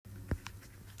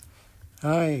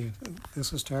Hi,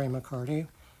 this is Terry McCarty,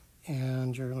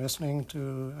 and you're listening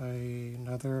to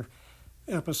another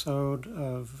episode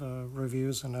of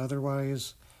Reviews and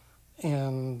Otherwise,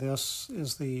 and this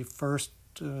is the first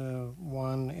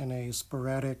one in a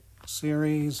sporadic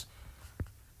series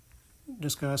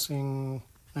discussing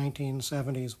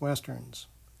 1970s Westerns,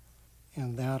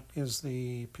 and that is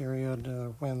the period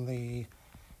when the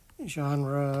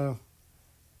genre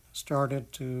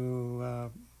started to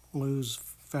lose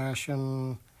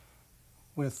fashion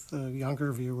with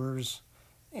younger viewers,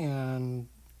 and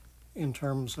in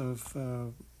terms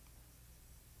of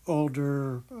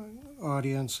older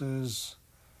audiences,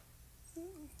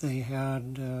 they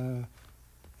had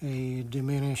a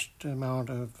diminished amount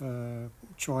of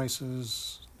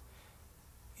choices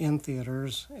in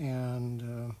theaters,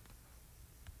 and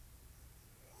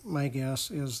my guess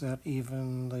is that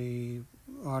even the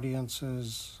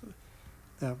audiences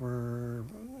that were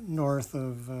north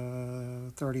of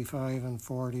 35 and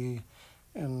 40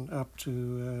 and up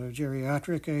to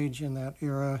geriatric age in that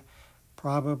era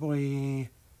probably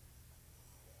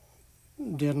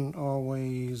didn't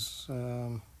always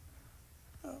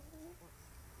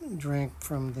drink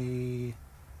from the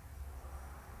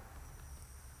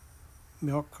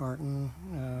milk carton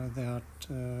that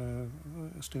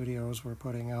studios were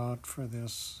putting out for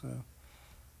this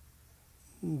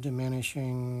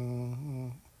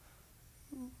diminishing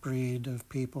breed of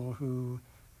people who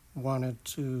wanted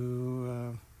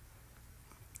to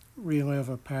relive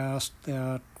a past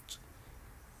that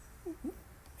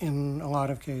in a lot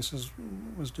of cases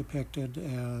was depicted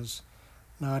as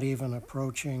not even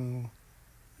approaching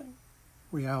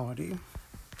reality.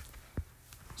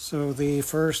 So the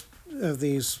first of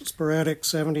these sporadic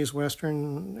 70s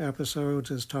Western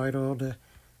episodes is titled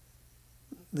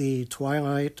The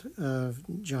Twilight of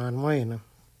John Wayne.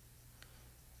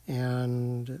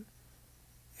 And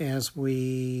as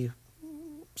we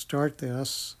start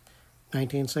this,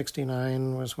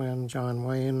 1969 was when John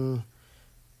Wayne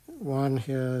won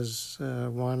his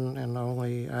one and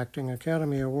only Acting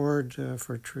Academy Award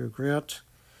for True Grit,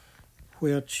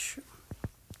 which,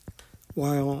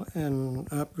 while an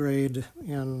upgrade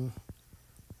in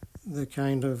the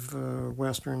kind of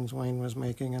westerns Wayne was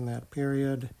making in that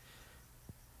period,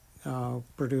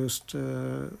 produced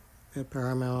at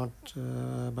Paramount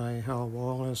by Hal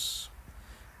Wallace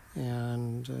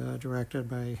and directed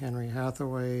by Henry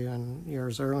Hathaway. And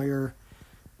years earlier,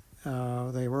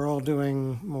 they were all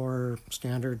doing more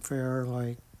standard fare,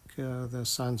 like The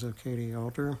Sons of Katie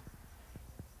Elder.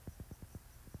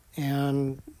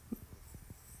 And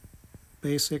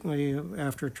basically,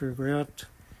 after True Grit,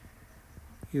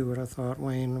 you would have thought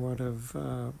Wayne would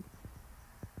have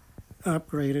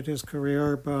upgraded his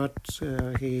career, but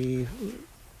he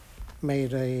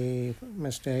made a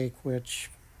mistake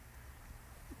which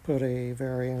put a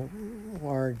very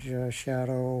large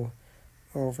shadow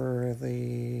over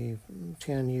the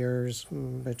 10 years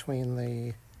between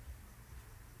the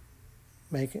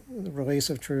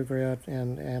release of True Grit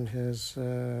and his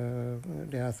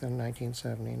death in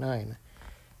 1979.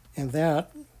 And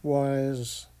that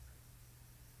was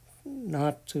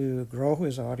not to grow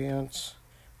his audience,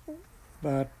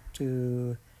 but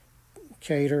to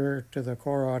cater to the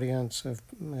core audience of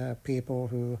people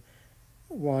who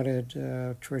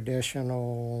wanted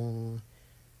traditional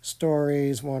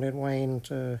stories, wanted Wayne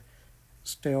to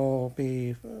still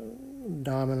be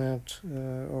dominant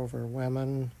over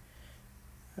women,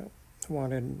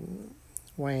 wanted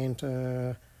Wayne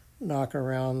to knock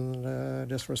around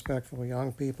disrespectful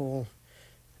young people,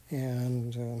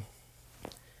 and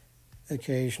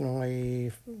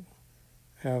occasionally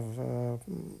have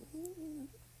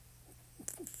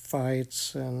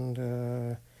fights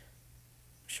and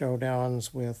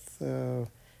showdowns with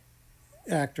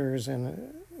actors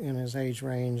in his age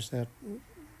range that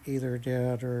either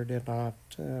did or did not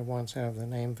once have the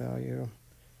name value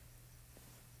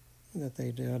that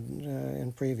they did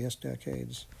in previous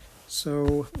decades.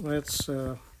 So let's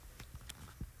go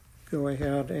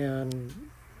ahead, and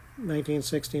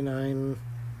 1969,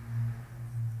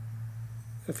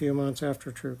 a few months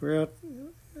after True Grit,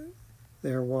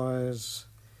 there was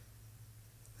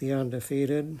The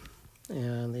Undefeated,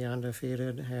 and The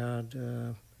Undefeated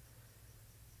had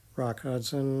Rock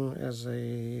Hudson as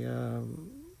a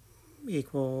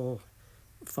equal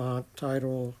font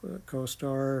title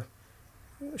co-star,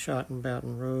 shot in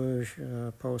Baton Rouge,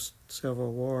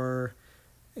 post-Civil War,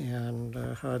 and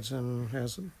Hudson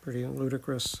has a pretty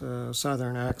ludicrous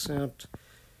Southern accent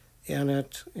in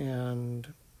it,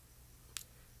 and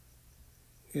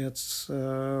it's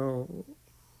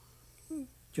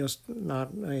just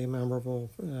not a memorable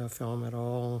film at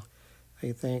all.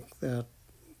 I think that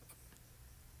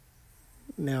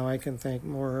now I can think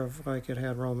more of, like, it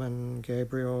had Roman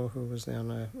Gabriel, who was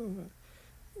then a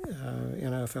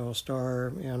NFL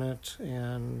star in it,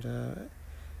 and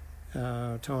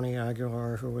Tony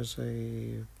Aguilar, who was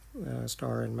a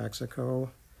star in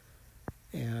Mexico.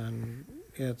 And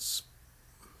it's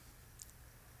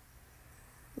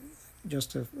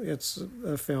just it's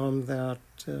a film that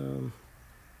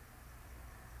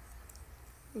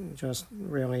just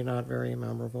really not very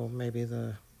memorable. Maybe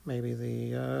the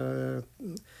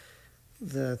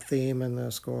theme and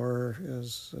the score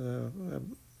is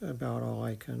about all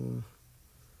I can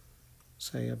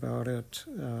say about it.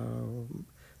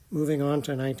 Moving on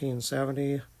to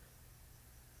 1970,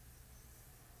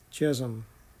 Chisholm,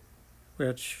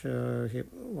 which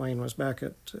Wayne was back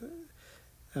at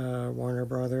Warner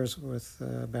Brothers with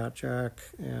Bat Jack,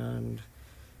 and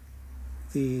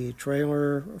the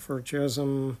trailer for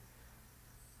Chisholm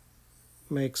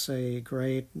makes a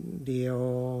great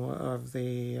deal of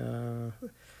the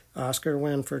Oscar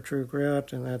win for True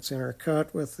Grit, and that's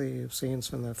intercut with the scenes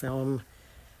from the film.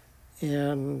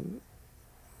 And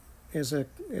as a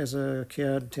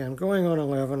kid, 10 going on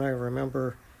 11, I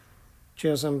remember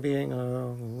Chisholm being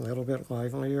a little bit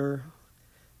livelier,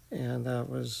 and that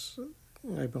was,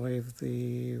 I believe,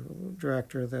 the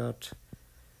director that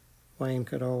Wayne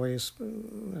could always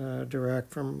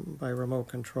direct by remote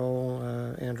control.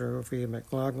 Andrew V.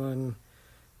 McLaughlin,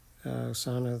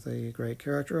 son of the great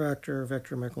character actor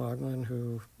Victor McLaughlin,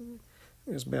 who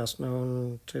is best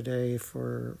known today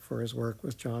for his work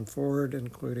with John Ford,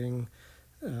 including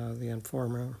The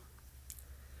Informer.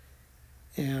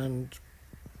 And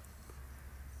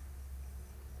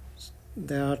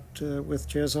that with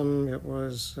Chisholm, it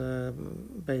was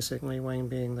basically Wayne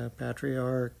being the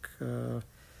patriarch,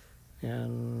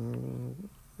 and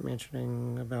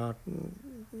mentioning about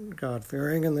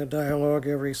God-fearing in the dialogue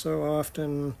every so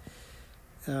often.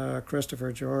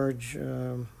 Christopher George,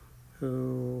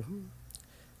 who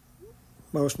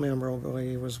most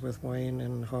memorably was with Wayne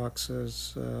in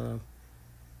Hawks's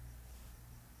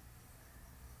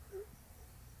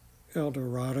El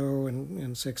Dorado in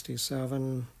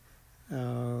 1967,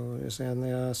 is in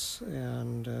this,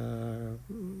 and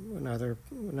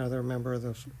another member of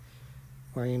the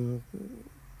Wayne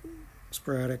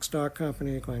Sporadic Stock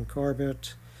Company, Glenn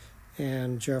Corbett,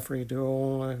 and Jeffrey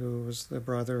Duell, who was the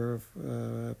brother of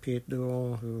Pete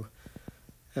Duell, who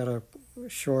had a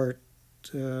short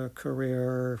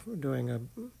career doing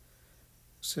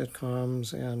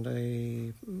sitcoms and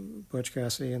a Butch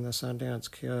Cassidy and the Sundance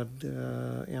Kid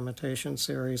imitation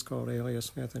series called Alias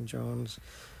Smith and Jones.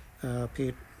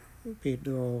 Pete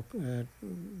Duell,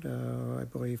 I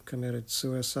believe, committed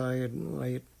suicide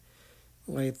late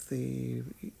the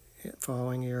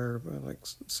following year, like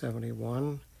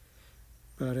 1971.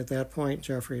 But at that point,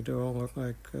 Jeffrey Duell looked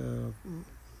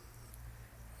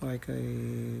like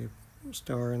a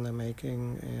star in the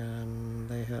making, and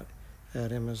they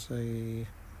had him as a,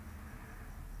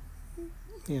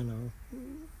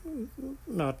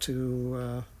 not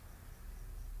too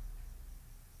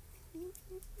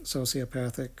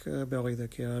sociopathic Billy the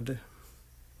Kid.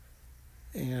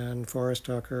 And Forrest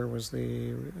Tucker was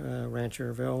the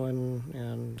rancher villain,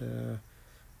 and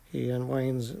he and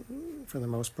Wayne's, for the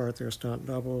most part, they're stunt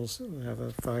doubles, have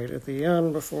a fight at the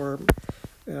end before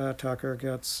Tucker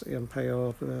gets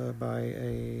impaled by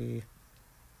a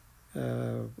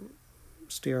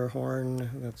steer horn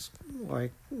that's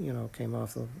came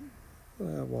off the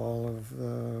wall of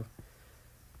the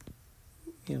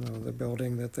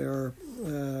building that they're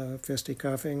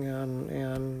fisticuffing on.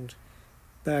 And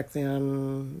back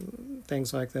then,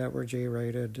 things like that were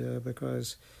G-rated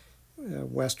because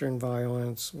Western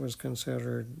violence was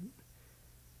considered,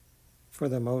 for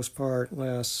the most part,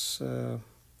 less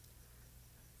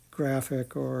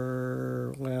graphic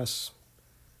or less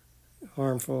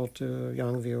harmful to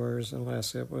young viewers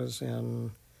unless it was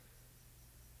in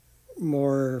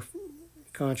more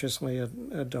consciously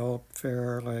adult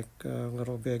fare, like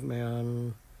Little Big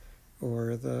Man,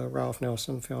 or the Ralph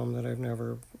Nelson film that I've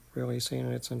never really seen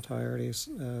in its entirety,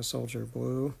 Soldier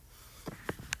Blue.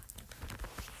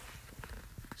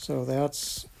 So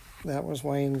that was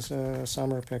Wayne's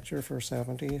summer picture for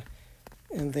 1970.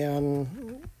 And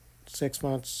then 6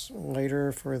 months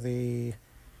later, for the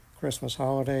Christmas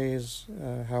holidays,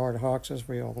 Howard Hawks'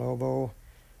 Rio Lobo.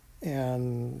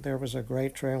 And there was a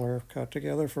great trailer cut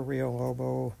together for Rio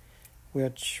Lobo,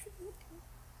 which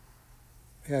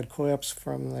had clips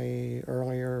from the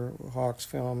earlier Hawks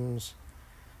films,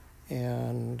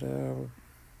 and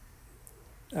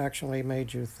actually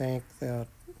made you think that,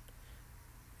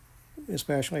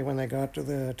 especially when they got to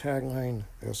the tagline,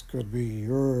 "This could be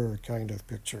your kind of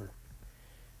picture,"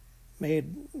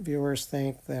 made viewers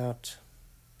think that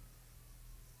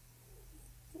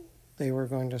they were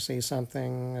going to see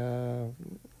something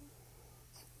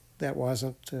that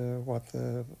wasn't what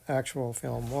the actual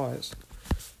film was,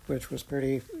 which was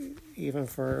pretty, even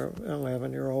for an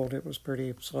 11-year-old, it was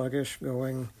pretty sluggish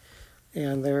going.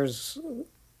 And there's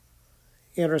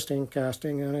interesting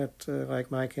casting in it,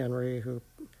 like Mike Henry, who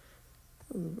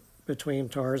between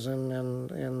Tarzan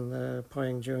and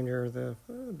playing Junior, the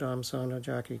dumb son of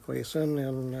Jackie Gleason,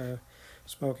 and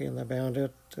Smokey and the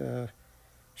Bandit,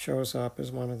 shows up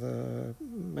as one of the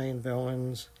main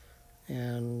villains.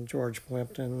 And George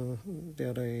Plimpton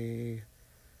did a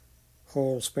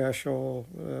whole special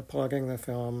plugging the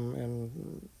film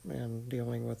and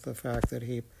dealing with the fact that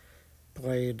he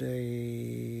played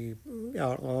a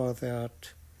outlaw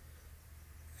that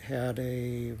had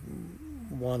a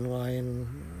one line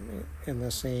in the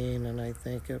scene, and I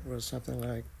think it was something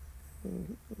like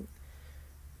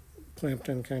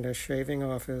Plimpton kind of shaving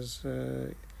off his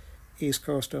East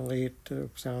Coast elite to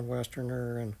sound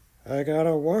Westerner, and I got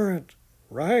a warrant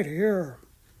right here.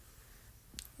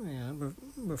 Yeah,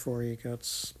 before he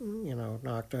gets,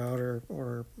 knocked out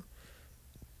or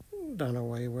done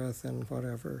away with in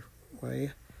whatever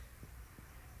way.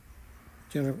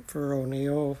 Jennifer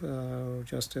O'Neill,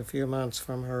 just a few months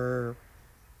from her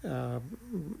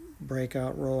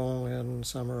breakout role in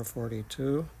Summer of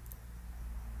 '42,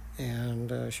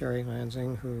 and Sherry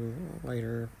Lansing, who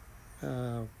later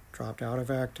dropped out of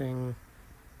acting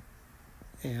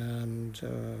and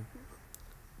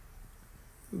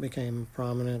became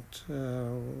prominent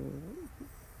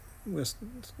with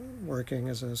working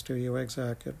as a studio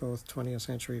exec at both 20th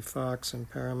Century Fox and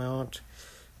Paramount,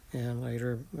 and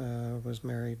later was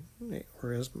married,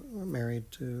 or is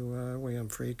married to William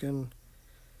Friedkin.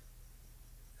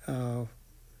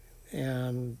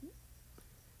 And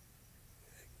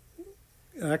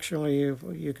actually,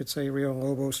 you could say Rio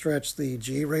Lobo stretched the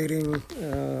G rating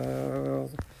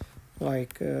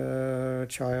like a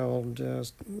child,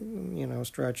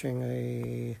 stretching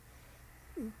a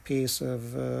piece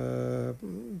of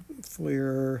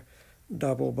Fleer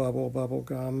double bubble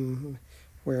gum,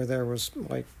 where there was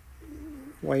like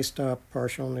waist up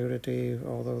partial nudity,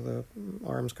 although the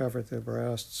arms covered the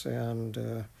breasts, and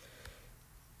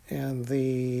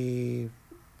the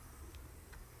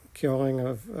killing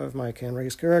of Mike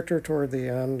Henry's character toward the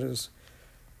end is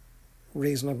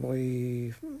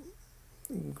reasonably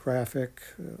graphic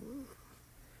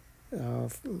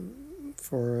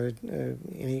for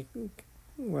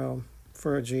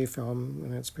for a G film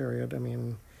in its period. I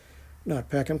mean, not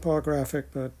peck and paw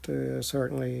graphic, but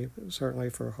certainly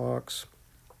for Hawks.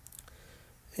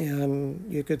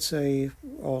 And you could say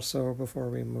also, before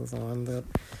we move on, that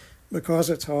because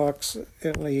it's Hawks,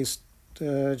 at least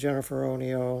Jennifer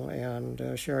O'Neill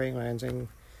and Sherry Lansing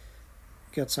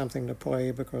get something to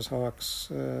play, because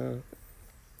Hawks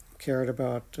cared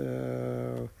about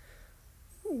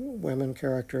women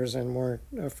characters and weren't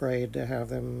afraid to have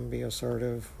them be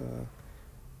assertive,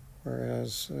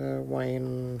 whereas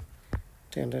Wayne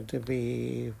tended to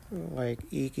be like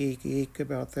eek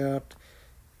about that,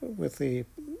 with the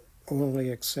only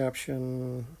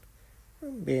exception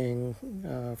being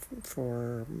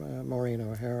for Maureen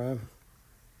O'Hara.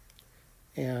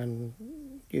 And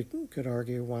you could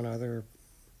argue one other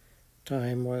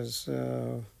time was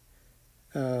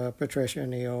Patricia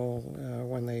Neal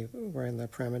when they were in the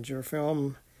Preminger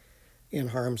film In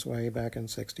Harm's Way back in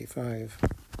 '65.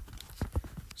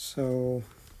 So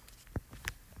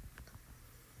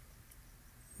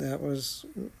that was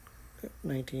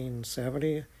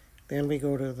 1970. Then we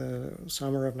go to the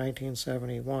summer of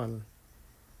 1971.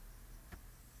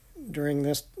 During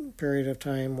this period of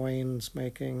time, Wayne's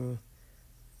making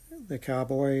the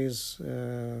Cowboys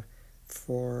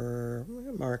for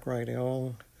Mark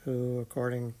Rydell, who,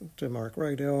 according to Mark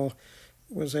Rydell,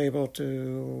 was able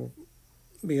to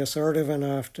be assertive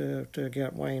enough to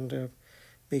get Wayne to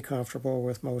be comfortable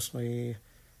with mostly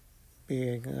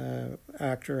being an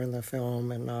actor in the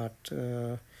film and not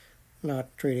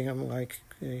treating him like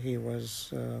he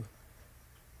was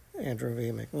Andrew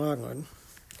V. McLaughlin.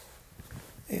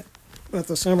 Yeah. But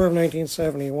the summer of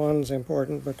 1971 is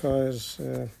important because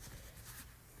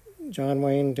John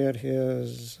Wayne did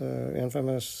his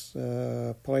infamous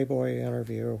Playboy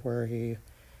interview, where he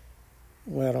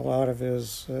let a lot of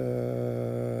his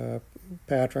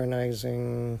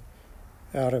patronizing,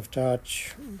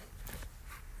 out-of-touch,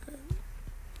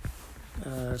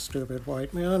 stupid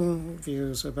white men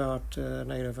views about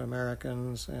Native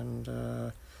Americans and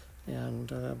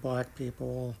black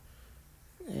people,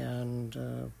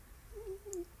 and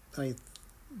I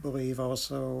believe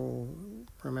also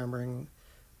remembering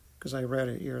because I read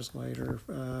it years later,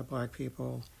 black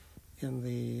people in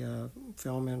the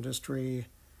film industry,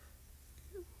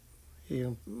 he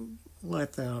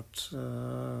let that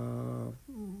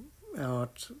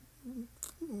out,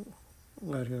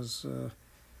 let his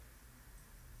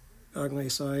ugly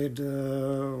side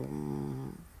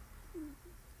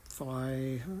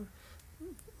fly,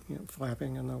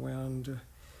 flapping in the wind.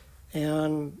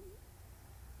 And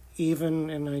even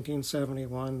in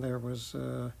 1971, there was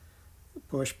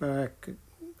pushback.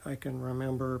 I can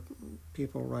remember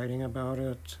people writing about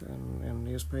it in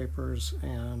newspapers,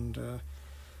 and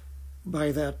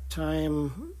by that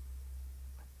time,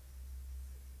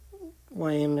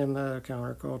 Wayne and the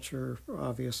counterculture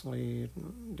obviously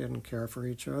didn't care for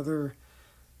each other,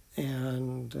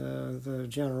 and the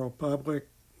general public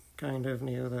kind of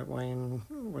knew that Wayne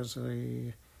was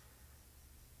a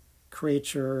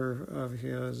creature of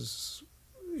his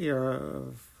era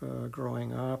of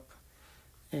growing up,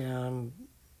 and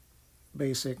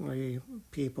basically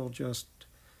people just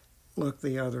looked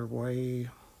the other way,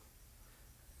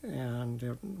 and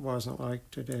it wasn't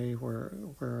like today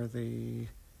where the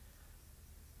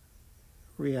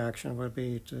reaction would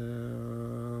be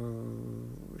to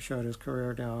shut his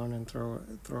career down and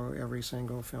throw every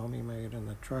single film he made in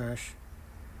the trash.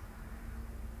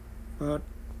 But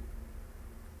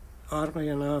oddly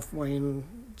enough, Wayne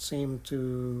seemed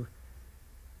to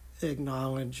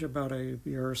acknowledge about a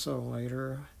year or so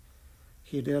later,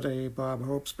 he did a Bob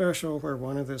Hope special where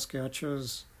one of the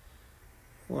sketches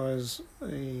was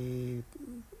All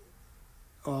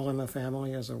in the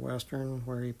Family as a Western,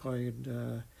 where he played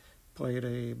a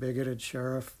bigoted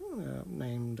sheriff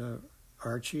named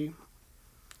Archie.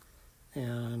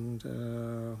 And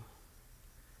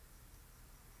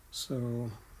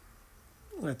so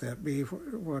let that be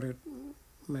what it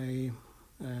may.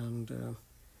 And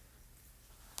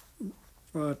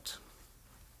but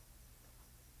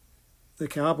the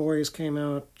Cowboys came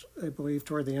out, I believe,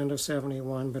 toward the end of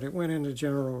 71, but it went into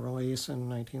general release in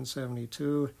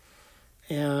 1972.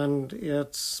 And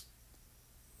it's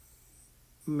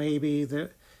maybe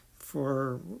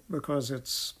because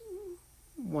it's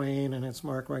Wayne and it's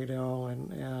Mark Rydell,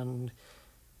 and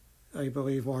I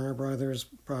believe Warner Brothers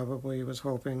probably was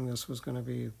hoping this was going to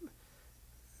be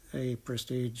a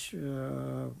prestige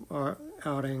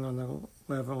outing on the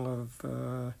level of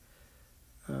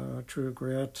True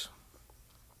Grit.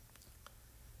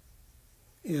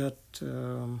 It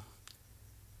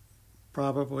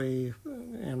probably,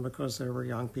 and because there were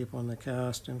young people in the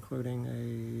cast, including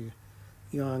a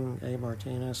young A.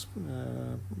 Martinez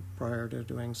prior to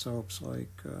doing soaps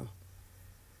like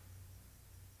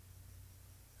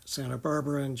Santa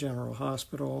Barbara and General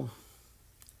Hospital,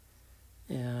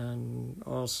 and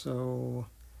also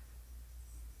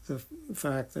the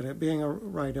fact that it being a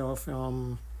Rydell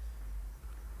film,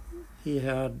 he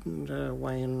had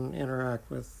Wayne interact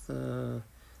with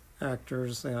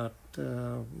actors that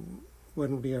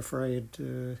wouldn't be afraid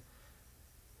to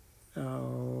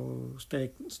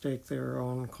stake their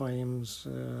own claims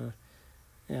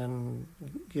and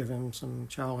give him some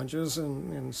challenges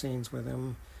in scenes with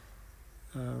him.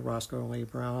 Roscoe Lee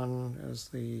Brown as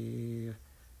the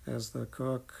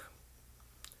cook,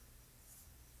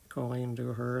 Colleen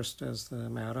Dewhurst as the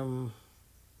madam,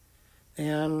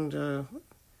 and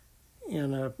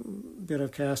in a bit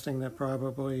of casting that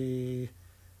probably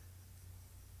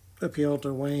appealed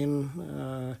to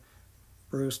Wayne,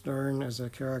 Bruce Dern as a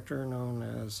character known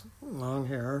as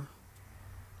Longhair,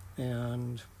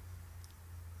 and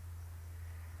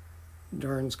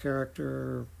Dern's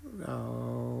character,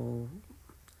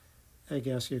 I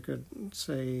guess you could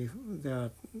say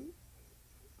that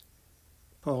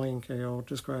Pauline Kael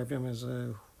described him as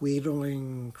a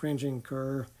wheedling, cringing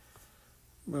cur,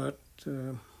 but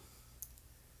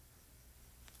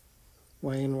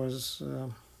Wayne was,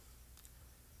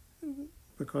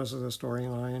 because of the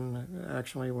storyline,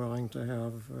 actually willing to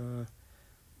have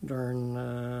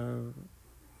Dern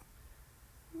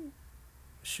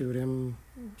shoot him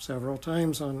several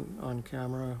times on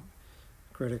camera,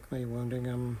 critically wounding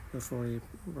him before he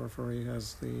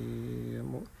has the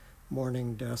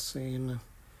morning death scene,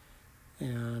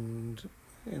 and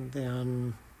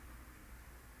then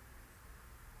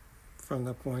from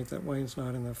the point that Wayne's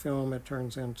not in the film, it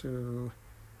turns into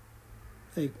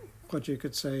what you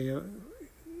could say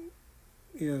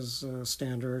is a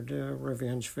standard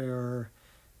revenge fare,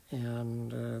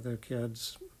 and the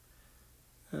kids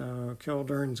kill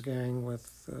Dern's gang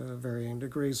with varying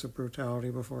degrees of brutality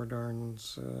before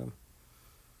Dern's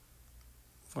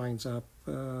winds up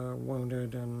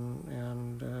wounded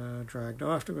and dragged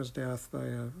off to his death by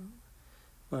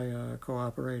a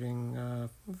cooperating,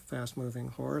 fast-moving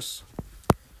horse.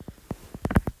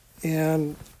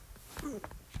 And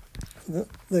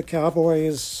the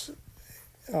Cowboys,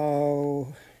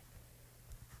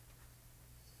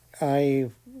 I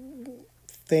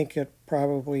think it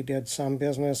probably did some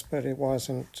business, but it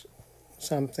wasn't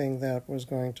something that was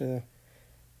going to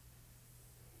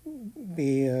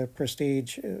be a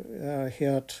prestige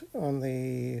hit on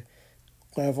the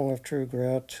level of True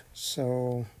Grit.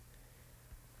 So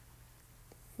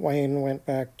Wayne went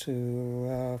back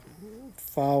to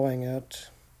following it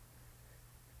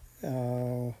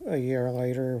a year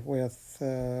later with,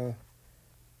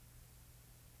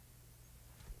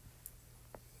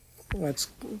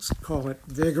 let's call it,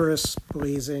 vigorous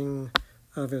pleasing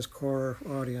of his core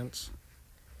audience.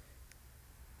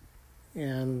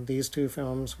 And these two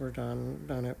films were done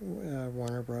at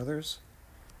Warner Brothers.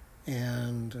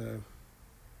 And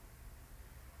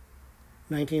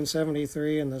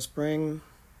 1973 in the spring,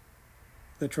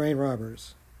 The Train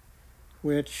Robbers,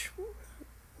 which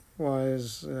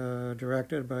was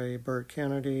directed by Burt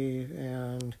Kennedy,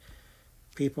 and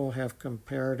people have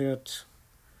compared it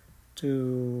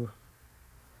to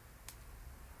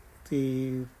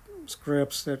the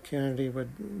scripts that Kennedy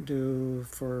would do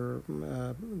for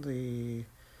the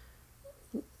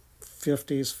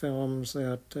 50s films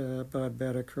that Bud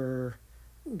Bedecker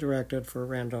directed for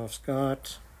Randolph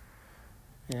Scott.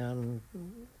 And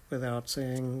without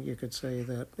saying, you could say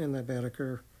that in the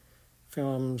Bedecker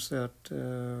films that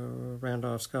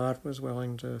Randolph Scott was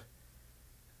willing to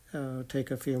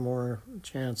take a few more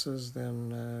chances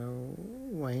than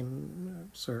Wayne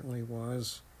certainly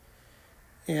was.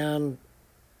 And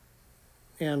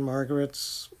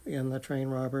Margaret's in The Train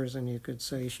Robbers, and you could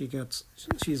say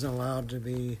she's allowed to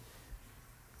be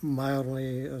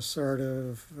mildly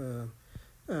assertive.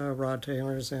 Rod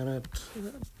Taylor's in it,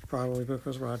 probably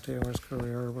because Rod Taylor's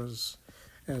career was,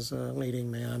 as a leading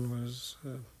man, was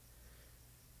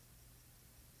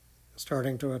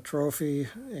starting to atrophy,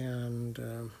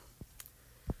 and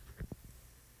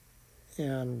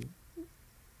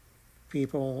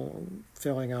people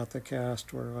filling out the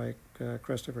cast were like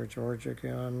Christopher George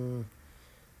again,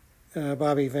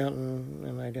 Bobby Vinton,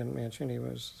 and I didn't mention he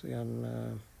was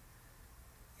in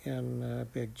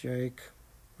Big Jake,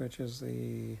 which is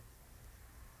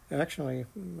actually,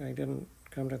 I didn't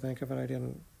come to think of it,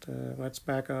 let's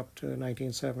back up to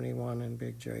 1971 in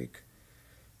Big Jake,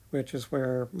 which is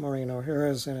where Maureen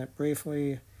O'Hara's in it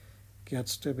briefly,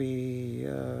 gets to be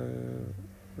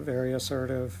very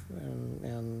assertive,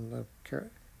 and the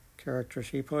character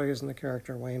she plays and the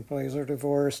character Wayne plays are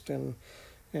divorced, and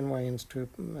Wayne's too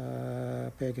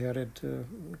pig-headed to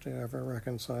ever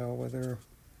reconcile with her.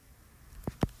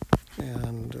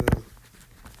 And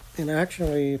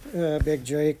actually, Big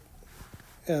Jake,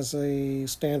 as a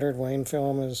standard Wayne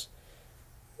film, is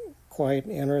quite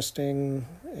interesting,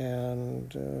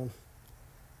 and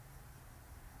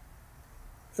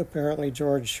apparently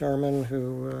George Sherman,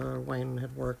 who Wayne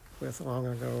had worked with long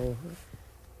ago,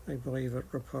 I believe at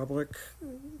Republic,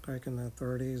 back in the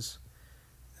 30s,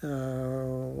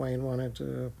 Wayne wanted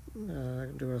to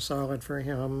do a solid for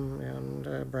him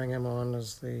and bring him on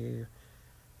as the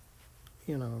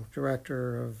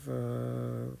director of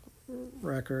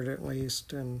record, at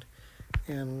least, and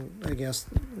I guess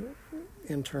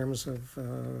in terms of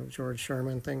George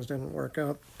Sherman, things didn't work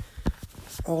out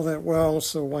all that well,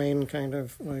 so Wayne kind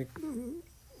of like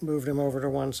moved him over to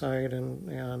one side,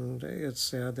 and it's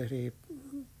said that he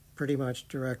pretty much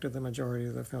directed the majority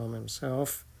of the film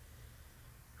himself,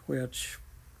 which,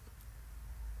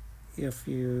 if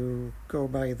you go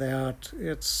by that,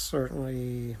 it's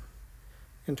certainly,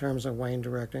 in terms of Wayne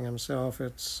directing himself,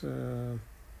 it's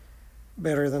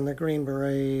better than the Green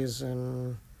Berets,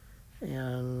 and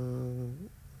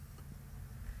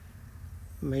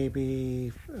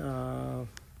maybe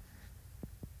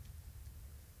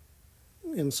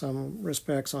in some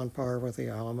respects on par with the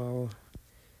Alamo.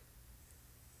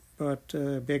 But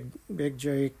Big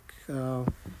Jake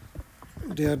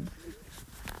did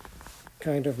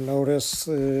kind of notice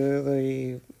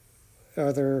the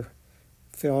other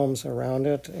films around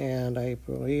it, and I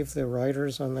believe the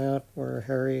writers on that were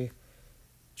Harry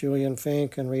Julian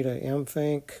Fink and Rita M.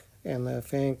 Fink, and the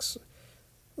Finks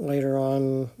later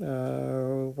on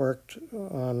worked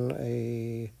on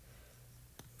a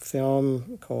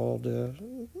film called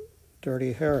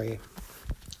Dirty Harry,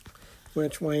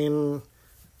 which Wayne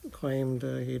claimed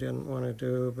he didn't want to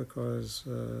do because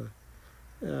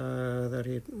that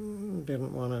he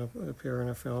didn't want to appear in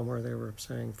a film where they were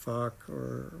saying fuck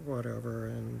or whatever,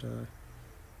 and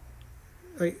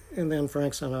then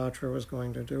Frank Sinatra was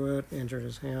going to do it, injured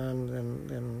his hand, and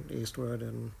then Eastwood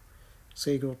and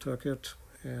Siegel took it,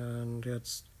 and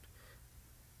it's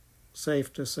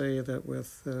safe to say that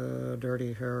with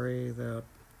Dirty Harry that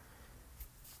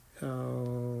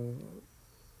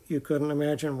you couldn't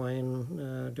imagine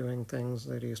Wayne doing things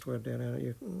that Eastwood did.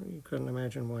 You couldn't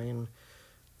imagine Wayne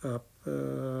up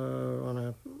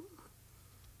on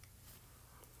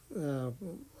a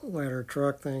ladder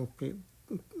truck thing,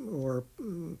 or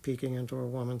peeking into a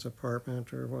woman's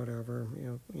apartment or whatever.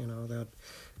 You know that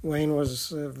Wayne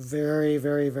was very,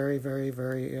 very, very, very,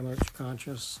 very image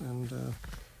conscious, and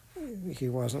he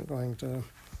wasn't going to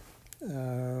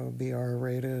be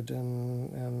R-rated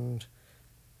and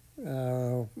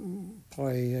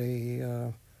play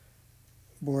a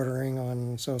bordering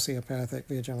on sociopathic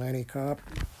vigilante cop.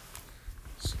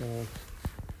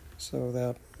 So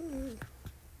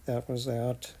that was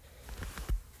that.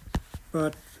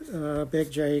 But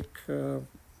Big Jake,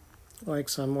 like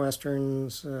some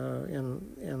westerns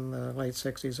in the late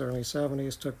 60s, early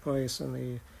 70s, took place in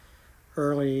the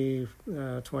early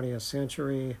 20th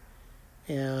century,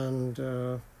 and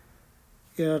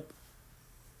it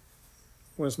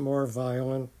was more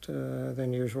violent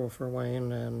than usual for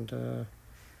Wayne, and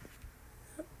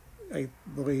I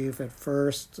believe at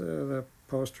first the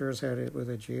posters had it with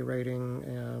a G rating,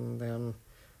 and then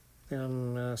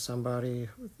somebody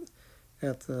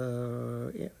at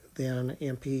the then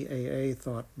MPAA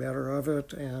thought better of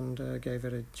it and gave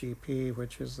it a GP,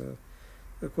 which is the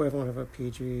equivalent of a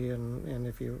PG, and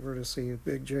if you were to see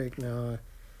Big Jake now,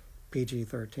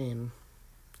 PG-13.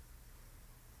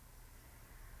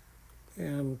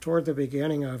 And toward the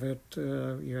beginning of it,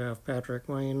 you have Patrick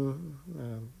Wayne,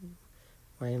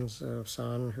 Wayne's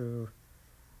son, who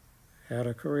had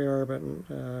a career, but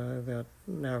that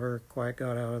never quite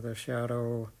got out of the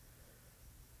shadow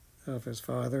of his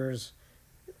father's.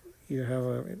 You have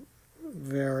a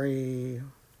very,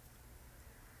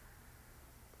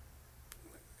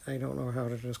 I don't know how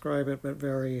to describe it, but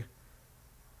very,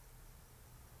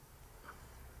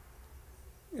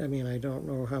 I mean, I don't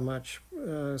know how much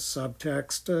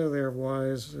subtext there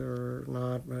was or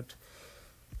not, but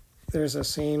there's a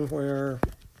scene where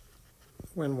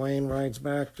when Wayne rides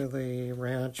back to the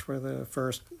ranch where the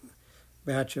first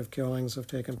batch of killings have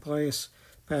taken place,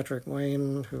 Patrick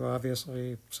Wayne, who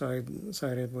obviously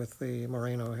sided with the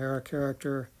Maureen O'Hara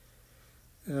character,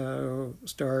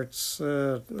 starts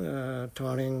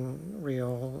taunting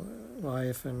real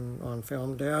life and on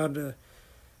film Dad,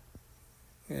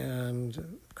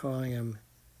 and calling him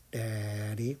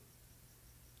Daddy,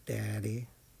 Daddy.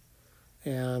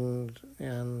 And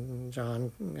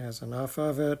John has enough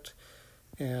of it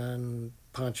and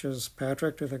punches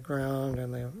Patrick to the ground,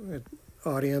 and the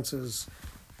audience is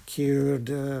cued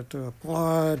to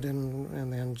applaud,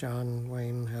 and then John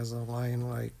Wayne has a line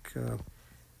like,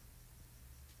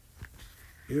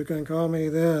 you can call me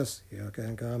this, you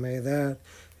can call me that,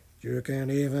 you can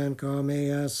even call me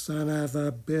a son of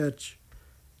a bitch,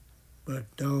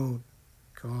 but don't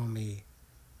call me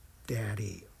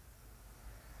Daddy.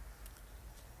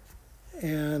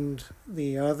 And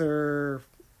the other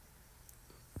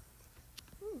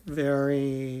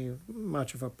very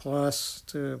much of a plus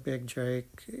to Big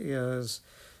Jake is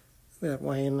that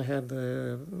Wayne had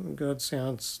the good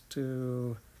sense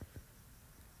to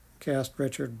cast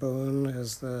Richard Boone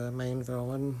as the main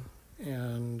villain,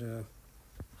 and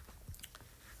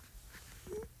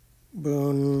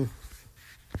Boone,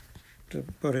 to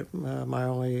put it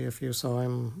mildly, if you saw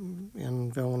him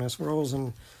in villainous roles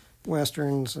in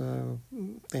westerns,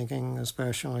 thinking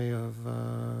especially of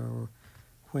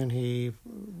when he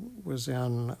was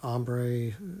in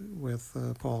Hombre with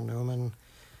Paul Newman,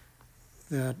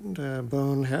 that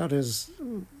Boone had as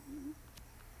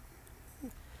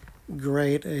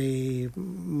great a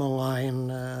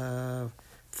malign,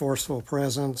 forceful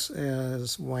presence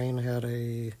as Wayne had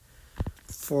a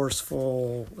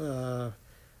forceful,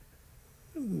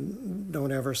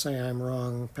 don't ever say I'm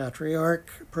wrong,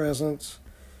 patriarch presence.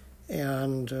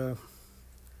 And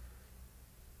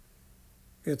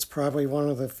it's probably one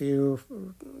of the few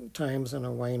times in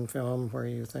a Wayne film where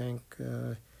you think,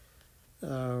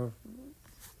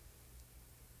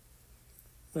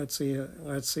 let's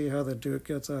see how the Duke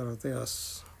gets out of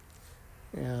this.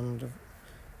 And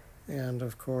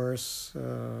of course,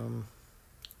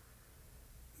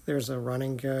 there's a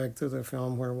running gag through the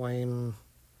film where Wayne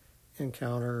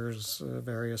encounters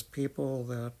various people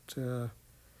that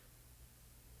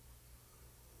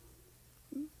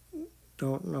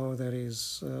don't know that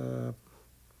he's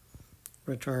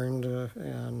returned,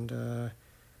 and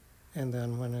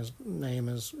then when his name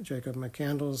is Jacob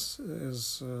McCandless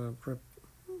is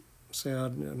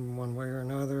said in one way or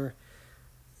another,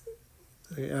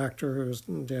 the actor who's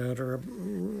dead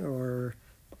or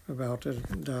about to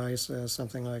die, says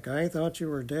something like, "I thought you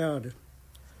were dead."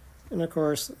 And of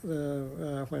course,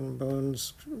 when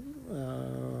Boone's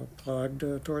plugged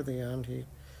toward the end, he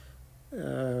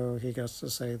gets to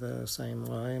say the same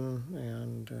line,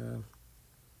 and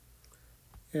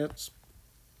it's,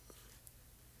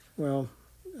 well,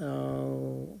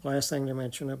 last thing to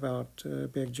mention about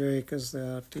Big Jake is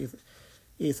that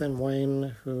Ethan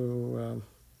Wayne, who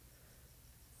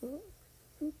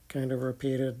kind of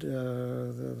repeated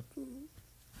the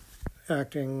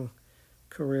acting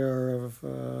career of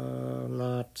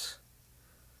not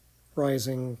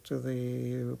rising to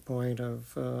the point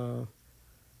of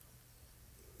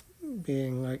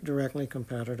being like directly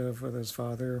competitive with his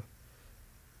father.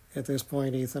 At this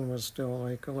point, Ethan was still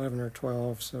like 11 or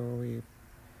 12, so he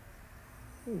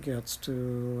gets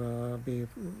to be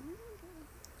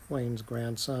Wayne's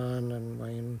grandson, and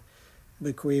Wayne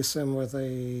bequeaths him with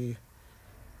a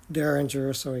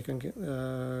Derringer so he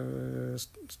can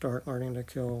start learning to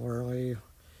kill early,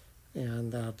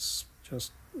 and that's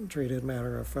just treated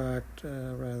matter of fact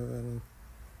rather than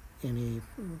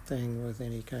anything with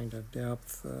any kind of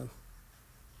depth.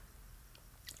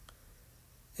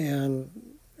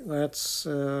 And let's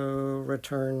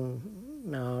return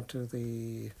now to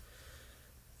the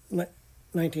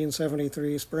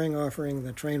 1973 spring offering,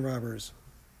 The Train Robbers.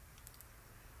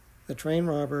 The Train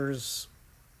Robbers,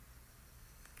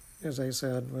 as I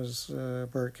said, was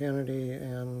Burt Kennedy,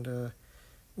 and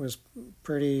was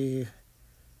pretty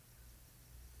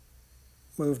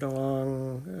moved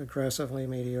along, aggressively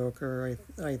mediocre.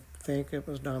 I think it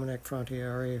was Dominic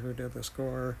Frontiere who did the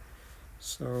score,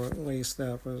 so at least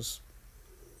that was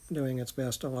doing its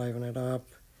best to liven it up.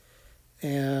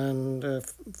 And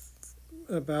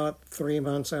about 3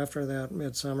 months after that,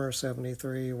 Midsummer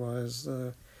 '73 was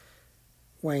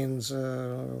Wayne's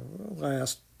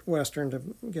last Western to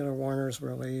get a Warner's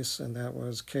release, and that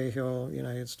was Cahill,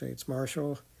 United States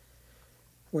Marshal,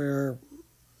 where,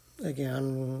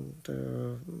 again,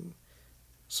 to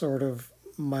sort of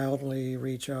mildly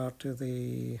reach out to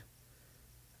the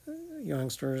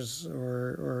youngsters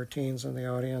or teens in the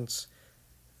audience,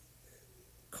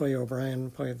 Clay O'Brien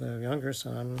played the younger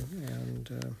son,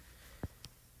 and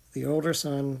the older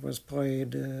son was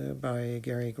played by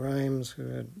Gary Grimes, who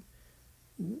had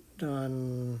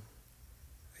done,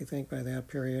 I think by that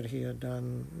period he had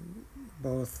done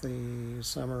both the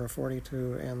Summer of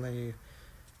 '42 and the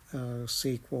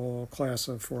sequel Class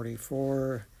of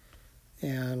 '44.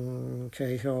 And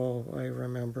Cahill, I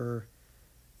remember,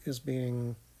 as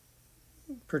being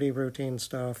pretty routine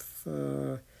stuff.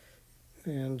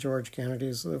 And George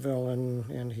Kennedy's the villain,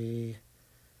 and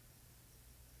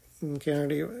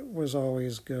Kennedy was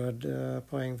always good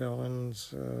playing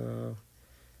villains.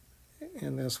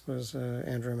 And this was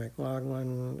Andrew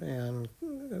McLaughlin, and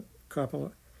a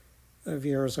couple of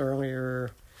years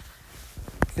earlier,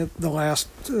 the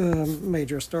last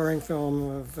major starring film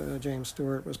of James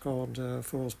Stewart was called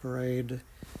Fool's Parade,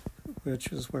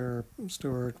 which is where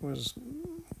Stewart was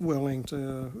willing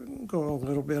to go a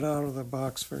little bit out of the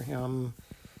box for him,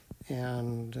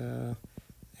 and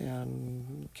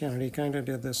Kennedy kind of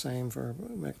did the same for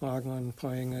McLaughlin,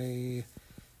 playing a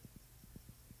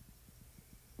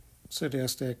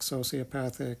sadistic,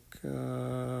 sociopathic,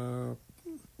 I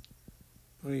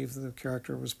believe the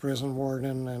character was prison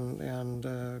warden,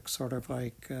 and sort of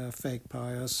like fake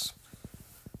pious,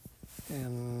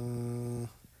 and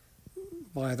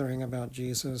blathering about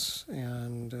Jesus,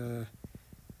 and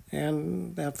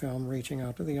that film reaching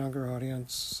out to the younger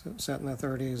audience, set in the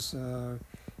 30s,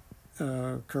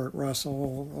 Kurt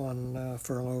Russell on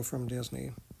furlough from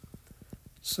Disney.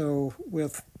 So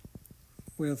with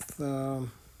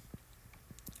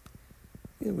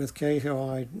Cahill,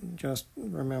 I just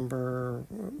remember,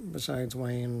 besides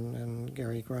Wayne and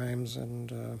Gary Grimes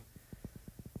and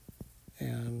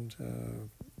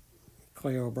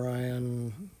Clay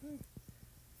O'Brien,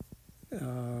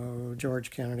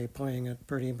 George Kennedy playing it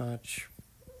pretty much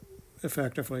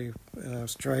effectively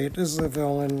straight as the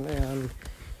villain,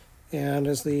 and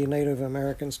as the Native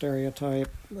American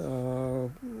stereotype.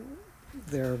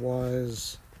 There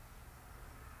was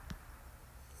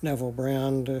Neville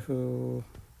Brand, who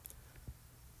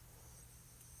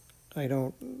I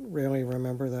don't really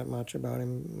remember that much about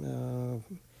him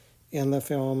in the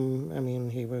film. I mean,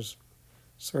 he was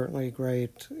certainly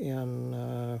great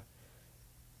in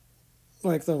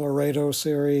like the Laredo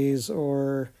series,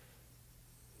 or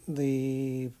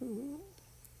the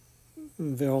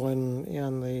villain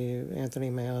in the Anthony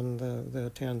Mann,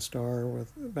 the 10-star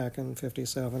with back in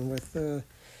 '57 with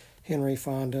Henry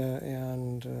Fonda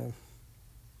and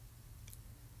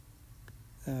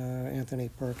Anthony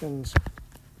Perkins.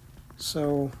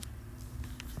 So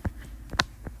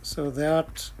So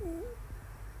that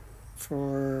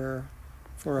for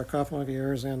a couple of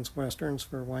years ends westerns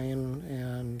for Wayne,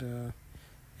 and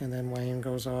then Wayne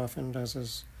goes off and does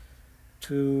his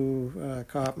two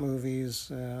cop movies,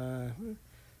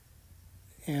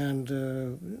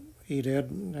 and he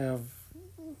did have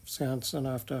sense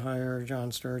enough to hire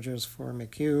John Sturges for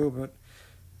McHugh, but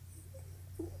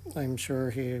I'm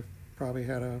sure he probably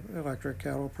had an electric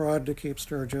cattle prod to keep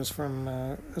Sturges from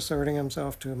asserting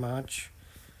himself too much.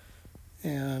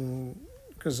 And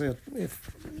because if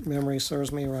memory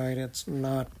serves me right, it's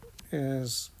not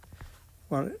as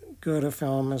good a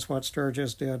film as what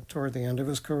Sturges did toward the end of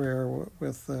his career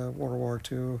with World War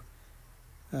II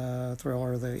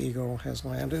thriller The Eagle Has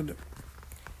Landed.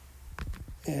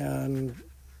 And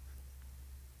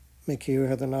McHugh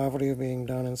had the novelty of being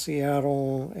done in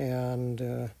Seattle,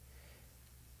 and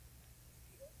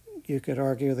you could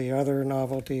argue the other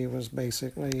novelty was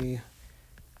basically,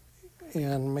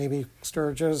 and maybe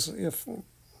Sturges, if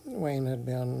Wayne had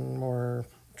been more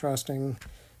trusting,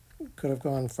 could have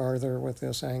gone farther with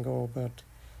this angle, but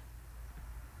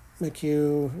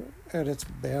McHugh at its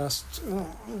best,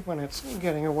 when it's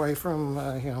getting away from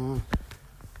him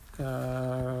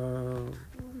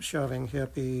shoving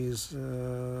hippies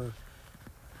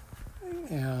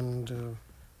and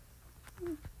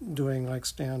doing like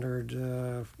standard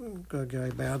good guy,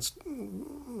 bad,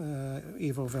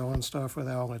 evil villain stuff with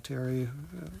Al Lettieri,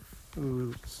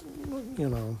 who, you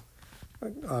know,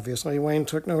 obviously Wayne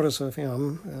took notice of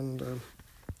him,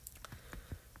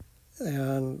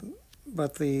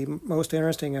 but the most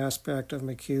interesting aspect of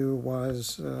McHugh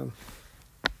was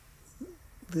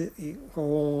the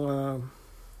whole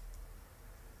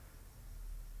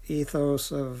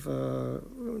ethos of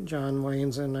John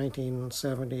Wayne's in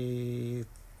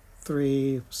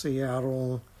 1973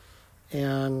 Seattle,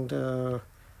 and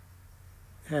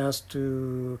has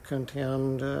to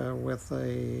contend with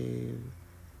a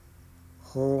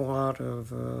whole lot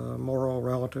of moral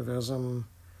relativism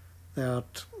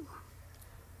that,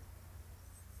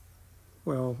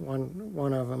 well,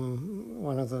 one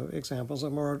of the examples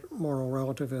of moral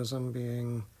relativism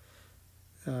being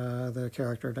the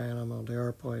character Diana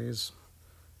Muldaur plays,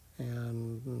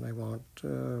 and I won't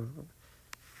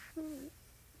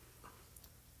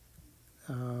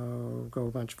go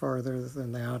much farther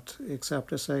than that,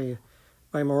 except to say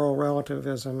by moral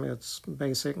relativism, it's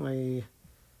basically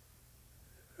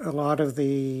a lot of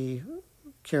the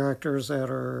characters that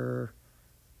are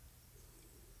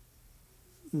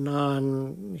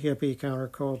non-hippie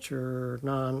counterculture,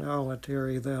 non-Al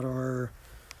Lettieri, that are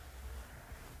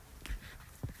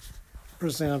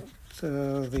present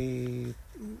the,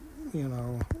 you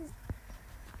know,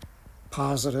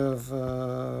 positive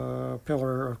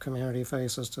pillar of community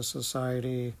faces to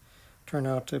society, turn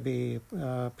out to be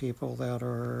people that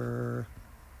are,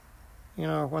 you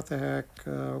know, what the heck,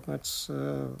 let's,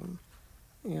 you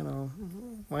know,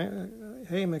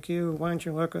 hey McHugh, why don't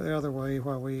you look the other way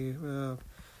while we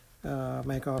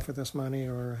make off with this money,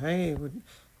 or hey,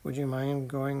 would you mind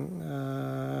going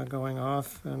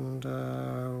off and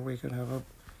we could have a,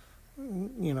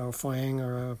 you know, fling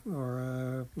or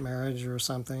a marriage or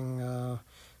something,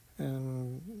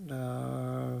 and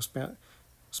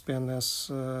spend this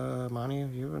money.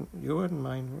 You wouldn't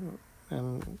mind,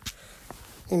 and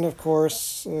of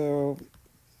course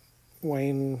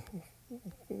Wayne,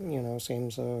 you know,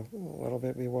 seems a little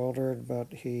bit bewildered,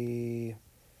 but he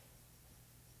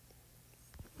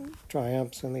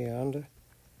triumphs in the end.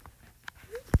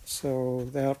 So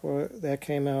that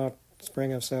came out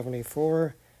spring of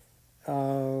 '74.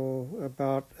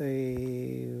 About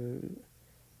a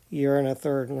year and a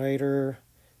third later,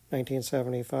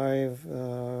 1975.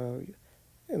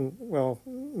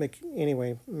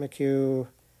 Anyway, McHugh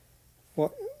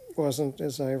wasn't,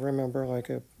 as I remember, like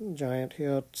a giant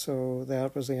hit. So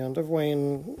that was the end of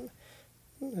Wayne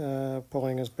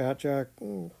pulling his Batjack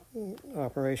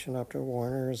operation up to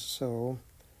Warner's. So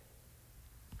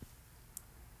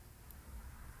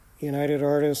United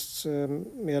Artists,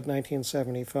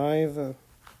 mid-1975,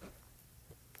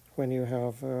 when you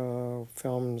have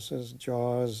films as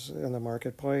Jaws in the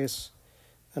marketplace,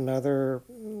 another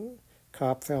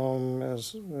cop film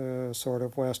as sort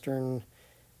of Western,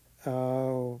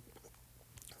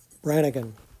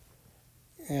 Brannigan.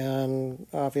 And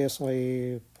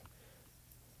obviously,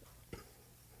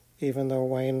 even though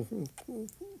Wayne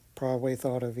probably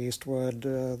thought of Eastwood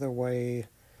the way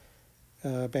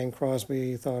Bing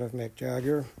Crosby thought of Mick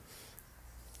Jagger,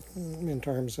 in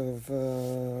terms of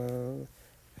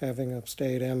having a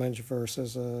staid image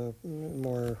versus a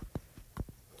more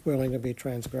willing to be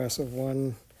transgressive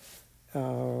one,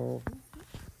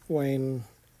 Wayne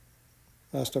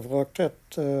must have looked at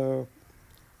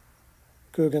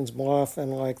Coogan's Bluff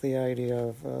and liked the idea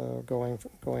of going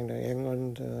to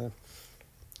England.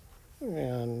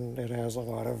 And it has a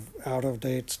lot of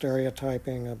out-of-date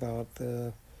stereotyping about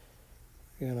the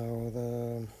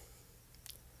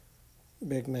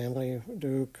big manly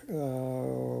Duke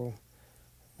and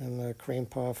the cream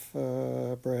puff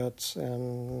Brits,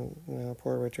 and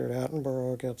poor Richard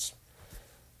Attenborough gets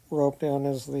roped in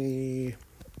as the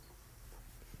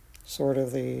sort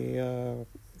of the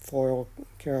foil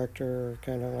character,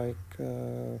 kind of like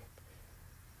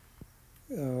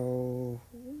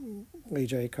Lee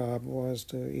J. Cobb was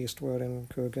to Eastwood and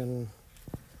Coogan,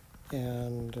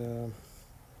 and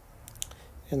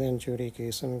then Judy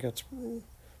Geeson gets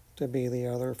to be the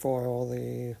other foil,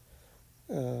 the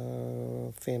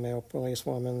female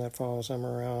policewoman that follows him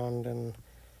around, and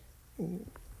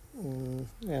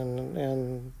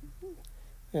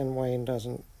Wayne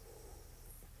doesn't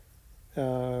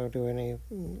do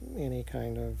any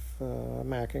kind of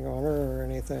macking on her or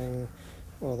anything,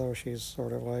 although she's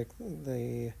sort of like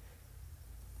the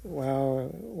wow,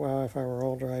 if I were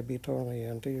older I'd be totally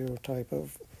into you type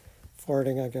of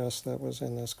flirting, I guess, that was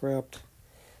in the script.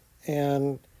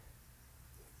 And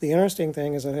the interesting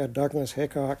thing is it had Douglas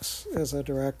Hickox as a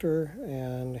director,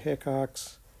 and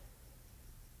Hickox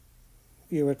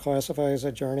you would classify as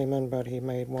a journeyman, but he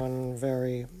made one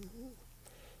very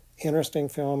interesting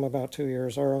film about 2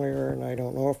 years earlier, and I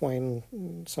don't know if Wayne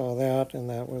saw that, and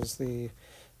that was the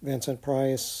Vincent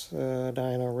Price,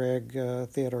 Diana Rigg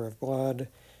Theater of Blood,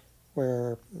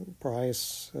 where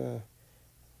Price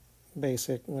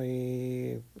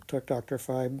basically took Dr.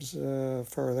 Phibes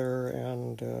further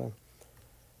and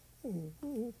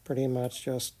pretty much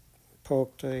just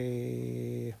poked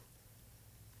a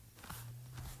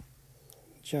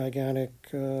gigantic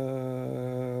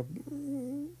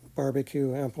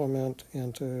barbecue implement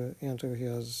into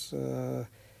his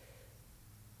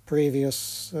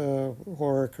previous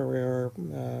horror career,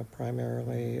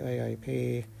 primarily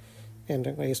AIP, and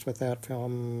at least with that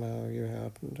film you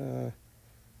had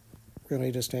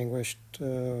really distinguished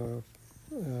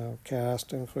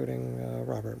cast, including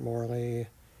Robert Morley,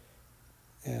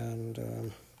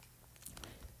 and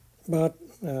but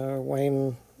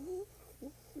Wayne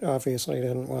obviously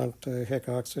didn't want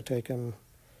Hickox to take him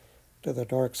to the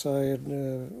dark side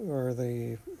or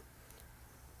the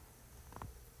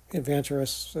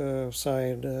adventurous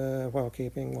side while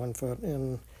keeping one foot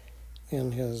in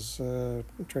his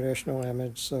traditional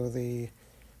image. So the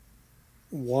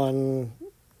one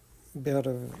bit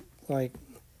of like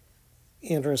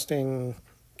interesting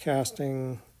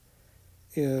casting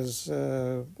is,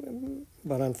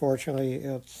 but unfortunately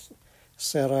it's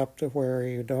set up to where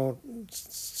you don't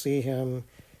see him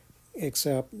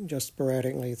except just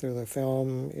sporadically through the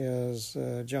film, is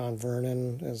John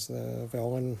Vernon as the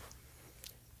villain,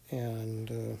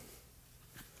 and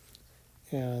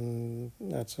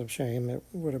that's a shame. It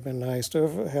would have been nice to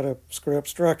have had a script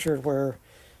structured where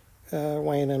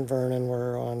Wayne and Vernon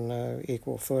were on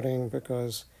equal footing,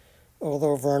 because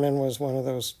although Vernon was one of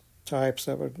those types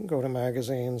that would go to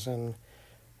magazines and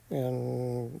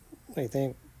I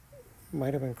think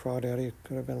might have been Crawdaddy,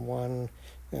 could have been one,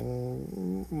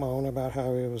 and moan about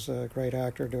how he was a great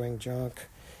actor doing junk,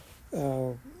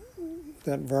 that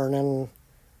Vernon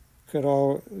could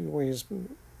always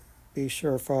be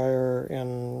surefire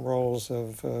in roles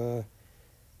of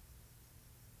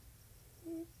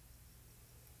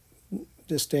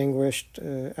distinguished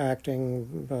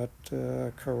acting, but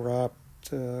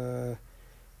corrupt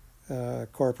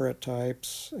corporate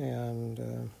types,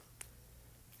 and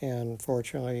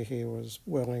fortunately he was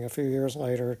willing a few years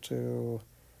later to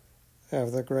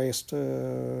have the grace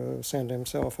to send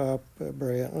himself up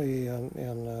brilliantly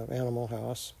in Animal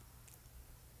House.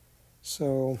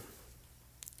 So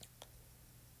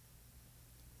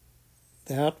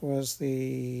that was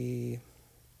the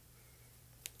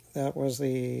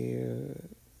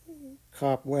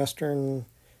cop western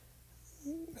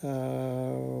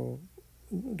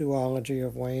duology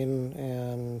of Wayne,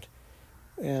 and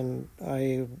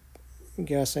I'm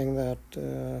guessing that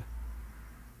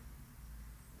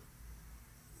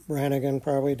Brannigan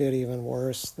probably did even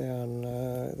worse than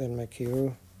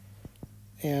McHugh,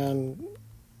 and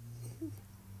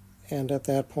at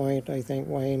that point I think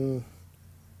Wayne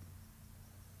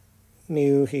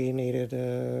knew he needed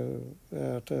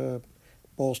to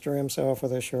bolster himself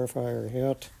with a surefire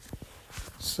hit.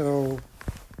 So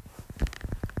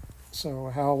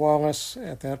Hal Wallace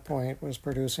at that point was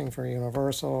producing for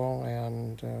Universal,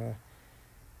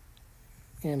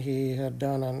 and he had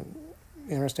done an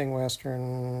interesting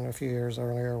Western a few years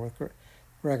earlier with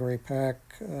Gregory Peck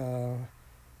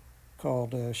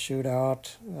called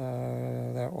Shootout.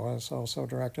 That was also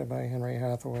directed by Henry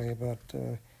Hathaway, but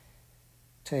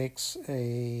takes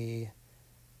a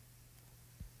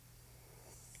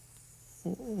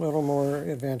little more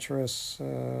adventurous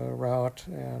route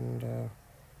and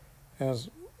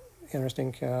has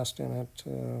interesting cast in it,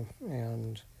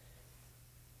 and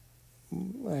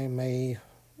I may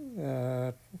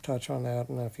touch on that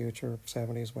in a future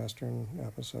 70s Western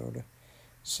episode.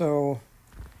 So,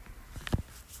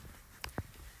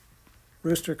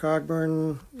 Rooster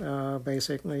Cogburn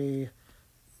basically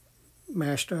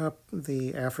mashed up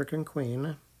the African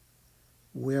Queen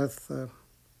with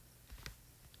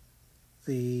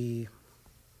the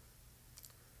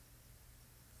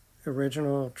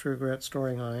original True Grit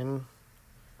storyline,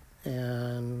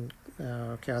 and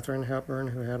Katharine Hepburn,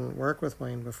 who hadn't worked with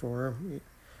Wayne before,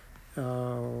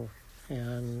 and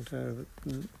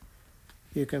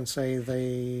you can say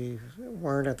they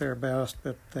weren't at their best,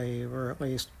 but they were at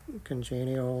least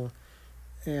congenial,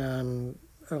 and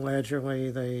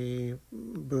allegedly they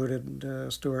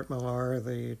booted Stuart Millar,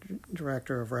 the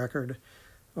director of record,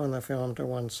 on the film to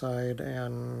one side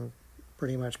and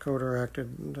pretty much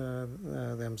co-directed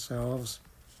themselves.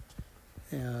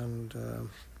 And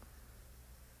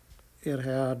it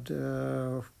had,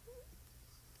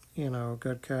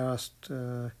 good cast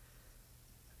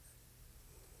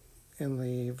in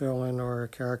the villain or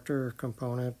character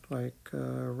component, like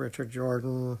Richard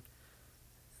Jordan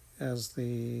as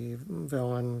the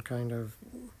villain, kind of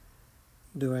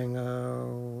doing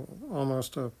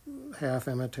almost a half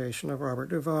imitation of Robert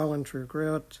Duvall in True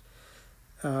Grit.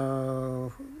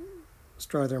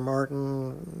 Strother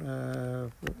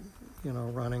Martin,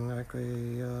 running like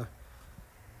a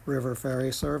river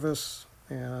ferry service,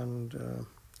 and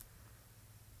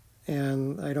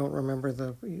I don't remember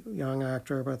the young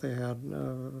actor, but they had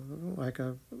like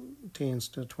a teens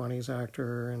to 20s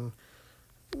actor, and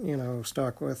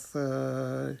stuck with,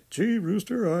 gee,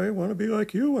 Rooster, I want to be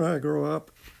like you when I grow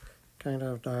up, kind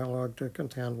of dialogue to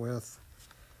contend with.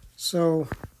 So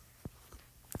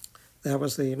that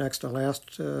was the next to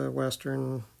last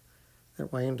Western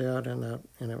that Wayne did, and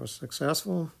it was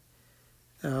successful.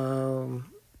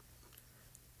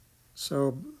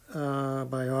 So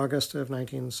by August of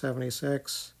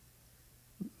 1976,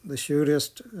 The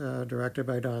Shootist, directed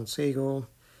by Don Siegel,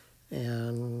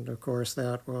 and of course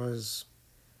that was,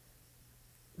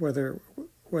 whether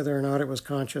or not it was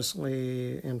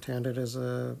consciously intended as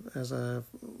a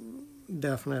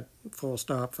definite full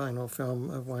stop final film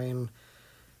of Wayne,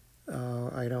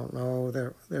 I don't know.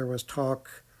 There was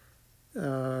talk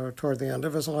toward the end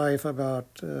of his life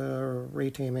about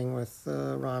reteaming with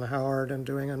Ron Howard and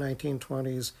doing a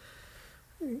 1920s,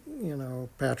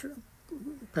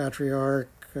 patriarch,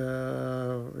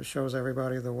 shows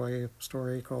everybody the way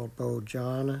story called Beau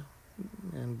John,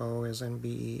 and Beau is in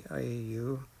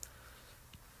B-E-A-U.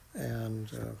 And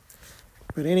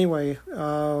but anyway,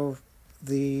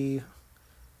 the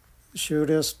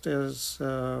Shootist is,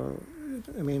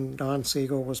 Don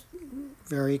Siegel was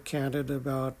very candid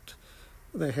about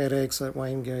the headaches that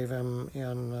Wayne gave him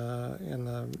in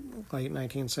the late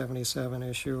 1977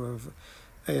 issue of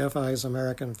AFI's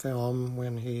American Film,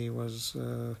 when he was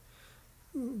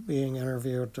being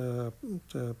interviewed to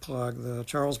plug the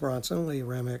Charles Bronson Lee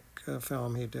Remick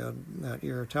film he did that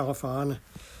year, Telephone.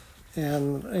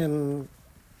 And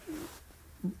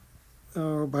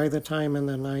by the time in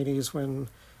the 90s when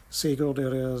Siegel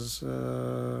did his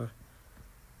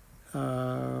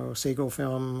Siegel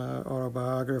film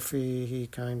autobiography, he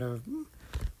kind of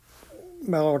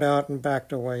mellowed out and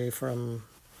backed away from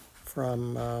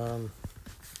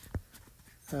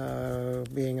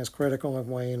being as critical of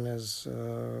Wayne as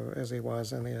he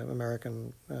was in the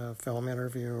American Film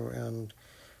interview, and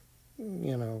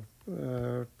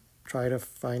try to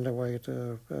find a way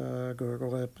to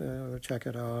Google it, check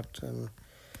it out,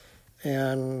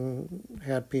 and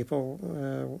had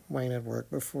people Wayne had worked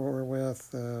before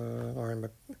with, Lauren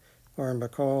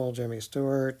Bacall, Jimmy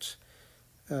Stewart,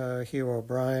 Hugh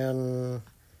O'Brien,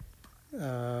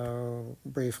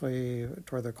 briefly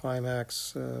toward the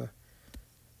climax,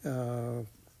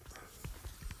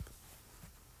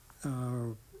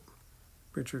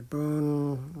 Richard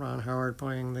Boone, Ron Howard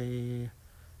playing the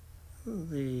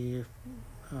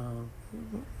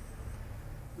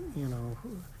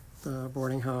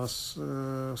boarding house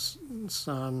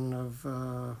son of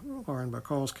Lauren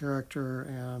Bacall's character,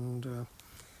 and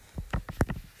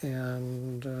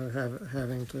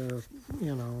having to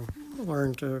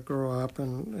learn to grow up,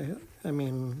 and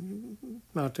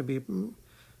not to be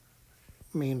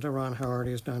mean to Ron Howard,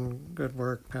 he's done good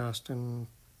work past and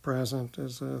present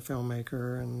as a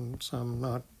filmmaker, and some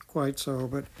not quite so,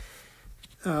 but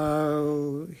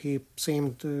he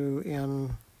seemed to,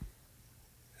 in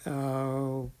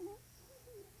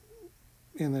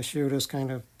the SHOOTIST,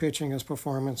 kind of pitching his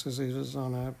performances. He was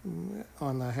on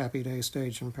the Happy Day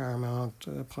stage in Paramount,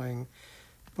 playing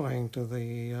to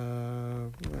the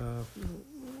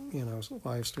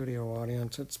live studio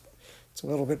audience. It's a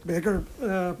little bit bigger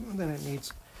than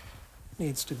it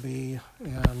needs to be,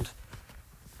 and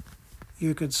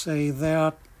you could say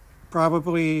that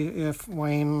probably if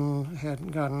Wayne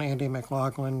had gotten Andy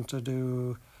McLaughlin to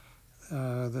do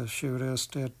the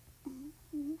SHOOTIST,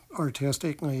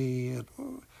 artistically it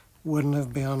wouldn't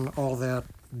have been all that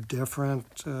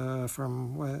different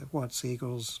from what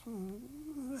Siegel's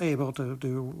able to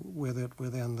do with it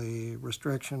within the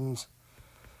restrictions.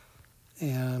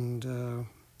 And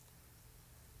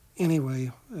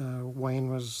anyway, Wayne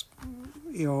was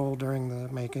ill during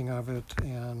the making of it,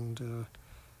 and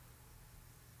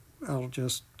I'll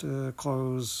just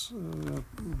close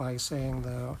by saying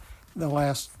the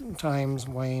last times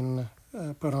Wayne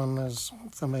put on his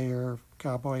familiar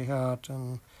cowboy hat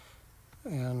and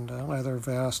leather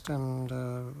vest and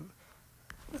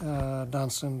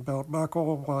Dunstan belt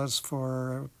buckle was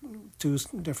for two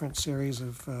different series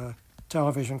of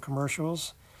television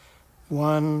commercials.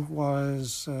 One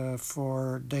was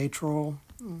for Datril,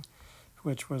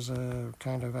 which was a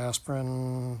kind of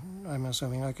aspirin, I'm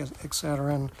assuming like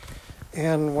Excedrin,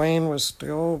 and Wayne was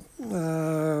still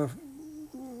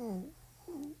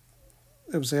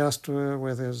obsessed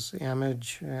with his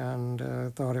image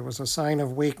and thought it was a sign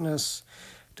of weakness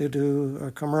to do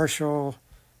a commercial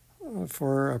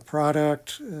for a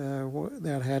product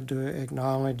that had to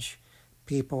acknowledge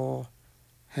people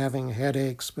having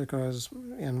headaches, because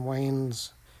in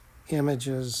Wayne's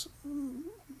image's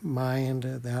mind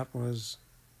that was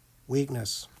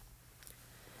weakness.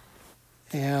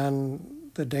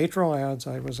 And the Datril ads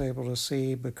I was able to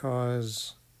see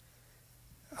because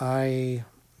I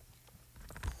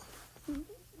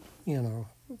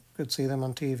could see them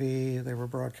on TV. They were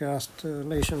broadcast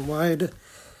nationwide.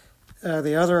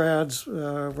 The other ads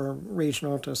were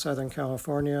regional to Southern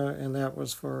California, and that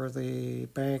was for the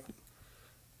bank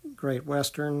Great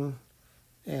Western,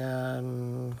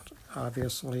 and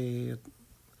obviously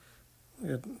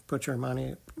it put your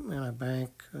money in a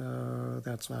bank.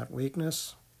 That's not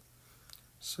weakness.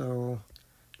 So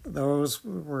those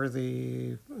were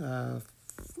the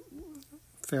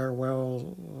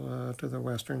farewell to the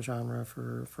Western genre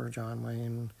for John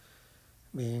Wayne,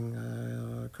 being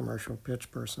a commercial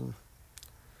pitch person.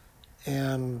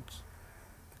 And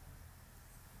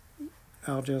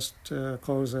I'll just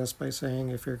close this by saying,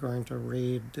 if you're going to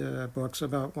read books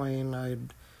about Wayne,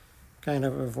 I'd kind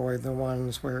of avoid the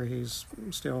ones where he's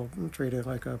still treated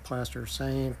like a plaster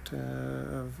saint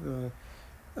of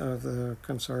the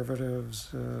conservatives,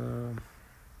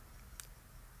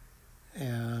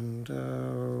 and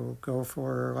go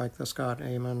for like the Scott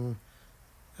Amon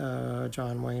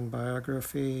John Wayne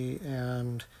biography,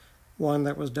 and one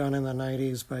that was done in the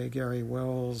 90s by Gary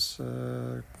Wills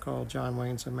called John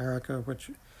Wayne's America, which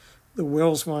the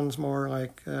Wills one's more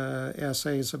like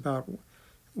essays about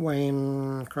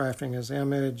Wayne crafting his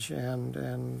image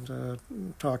and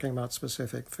talking about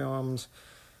specific films.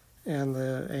 And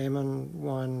the Amon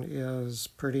one is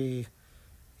pretty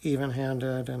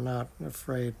even-handed and not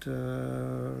afraid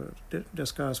to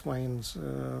discuss Wayne's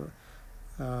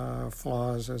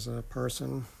flaws as a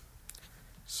person.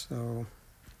 So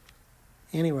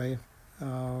anyway,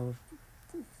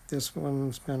 this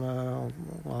one's been a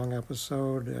long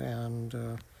episode,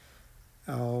 and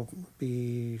I'll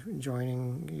be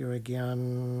joining you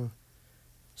again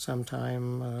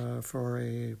sometime for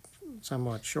a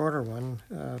somewhat shorter one,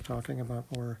 talking about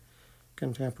more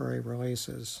contemporary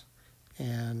releases,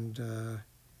 and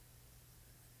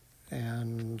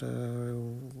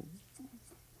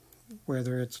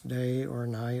whether it's day or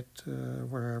night,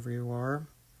 wherever you are,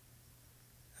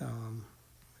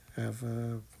 have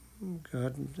a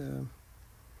good.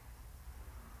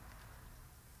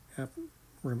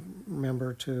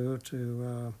 Remember to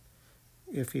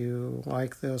if you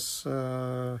like this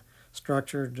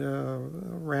structured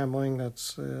rambling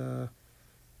that's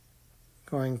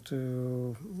going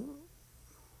to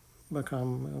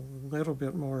become a little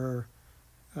bit more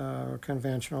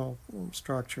conventional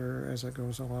structure as it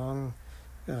goes along,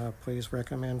 please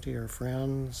recommend to your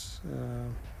friends,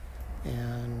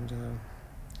 and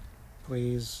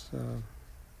please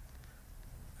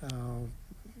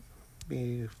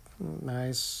be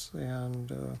nice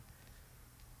and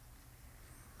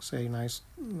say nice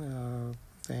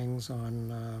things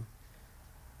on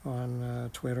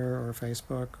Twitter or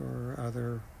Facebook or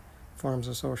other forms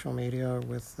of social media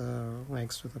with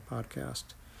links to the podcast.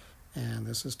 And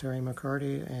this is Terry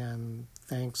McCarty, and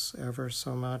thanks ever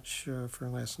so much for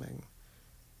listening.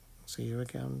 See you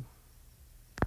again.